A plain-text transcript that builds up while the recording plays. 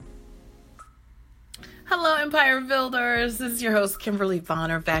Hello, Empire Builders. This is your host, Kimberly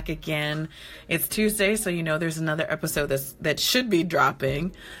Bonner, back again. It's Tuesday, so you know there's another episode that should be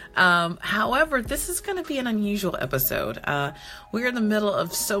dropping. However, this is going to be an unusual episode. We're in the middle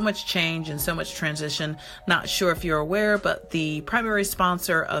of so much change and so much transition. Not sure if you're aware, but the primary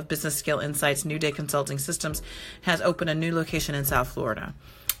sponsor of Business Scale Insights, New Day Consulting Systems, has opened a new location in South Florida.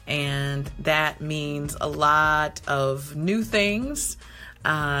 And that means a lot of new things,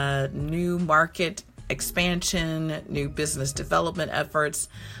 new market expansion, new business development efforts,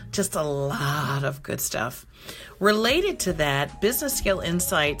 just a lot of good stuff. Related to that, Business Scale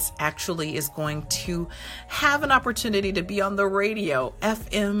Insights actually is going to have an opportunity to be on the radio,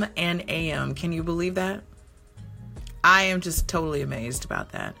 FM and AM. Can you believe that? I am just totally amazed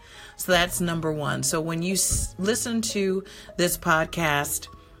about that. So that's number one. So when you listen to this podcast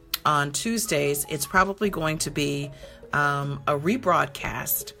on Tuesdays, it's probably going to be a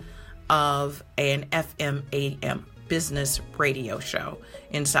rebroadcast of an FM AM business radio show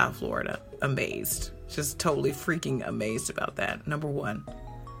in South Florida. Amazed. Just totally freaking amazed about that. Number one.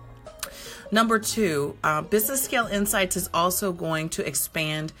 Number two, Business Scale Insights is also going to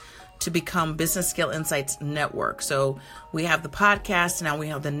expand to become Business Scale Insights Network. So we have the podcast, now we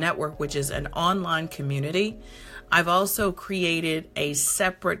have the network, which is an online community. I've also created a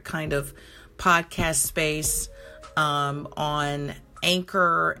separate kind of podcast space on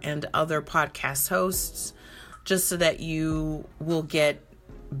Anchor and other podcast hosts, just so that you will get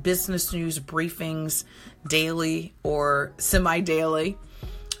business news briefings daily or semi-daily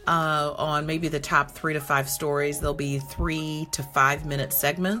on maybe the top 3 to 5 stories. There'll be 3 to 5 minute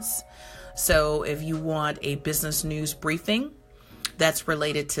segments. So if you want a business news briefing that's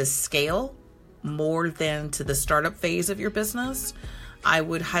related to scale more than to the startup phase of your business, I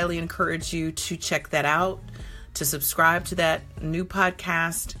would highly encourage you to check that out, to subscribe to that new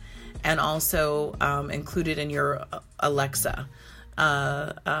podcast, and also include it in your Alexa,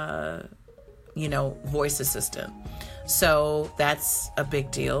 voice assistant. So that's a big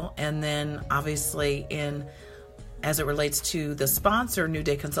deal. And then obviously as it relates to the sponsor, New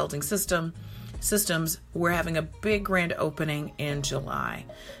Day Consulting Systems, we're having a big grand opening in July.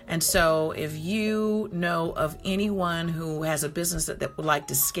 And so if you know of anyone who has a business that would like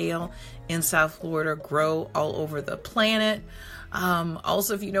to scale in South Florida, grow all over the planet,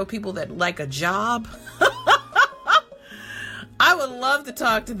 also if you know people that like a job, I would love to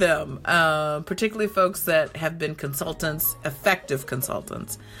talk to them, particularly folks that have been consultants, effective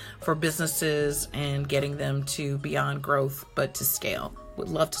consultants for businesses and getting them to beyond growth, but to scale. Would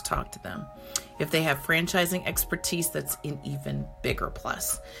love to talk to them. If they have franchising expertise, that's an even bigger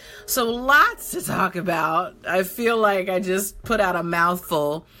plus. So lots to talk about. I feel like I just put out a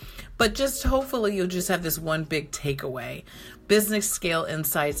mouthful, but just hopefully you'll just have this one big takeaway. Business Scale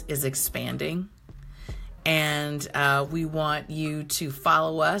Insights is expanding, and we want you to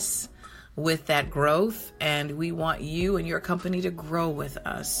follow us with that growth, and we want you and your company to grow with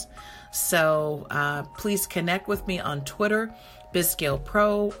us. So please connect with me on Twitter, BizScale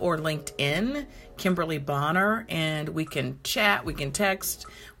Pro, or LinkedIn, Kimberly Bonner, and we can chat, we can text,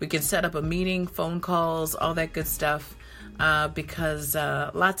 we can set up a meeting, phone calls, all that good stuff, because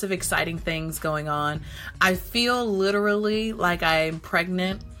lots of exciting things going on. I feel literally like I'm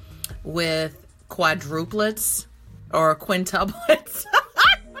pregnant with quadruplets or quintuplets.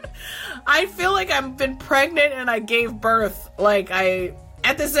 I feel like I've been pregnant and I gave birth.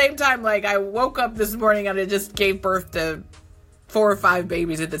 At the same time, I woke up this morning and I just gave birth to 4 or 5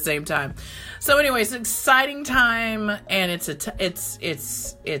 babies at the same time. So anyway, it's an exciting time, and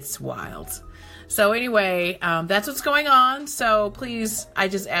it's wild. So anyway, that's what's going on. So please, I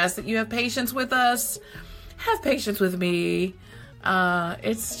just ask that you have patience with us. Have patience with me.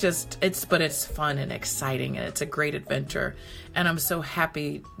 It's fun and exciting, and it's a great adventure. And I'm so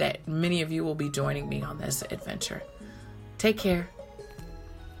happy that many of you will be joining me on this adventure. Take care.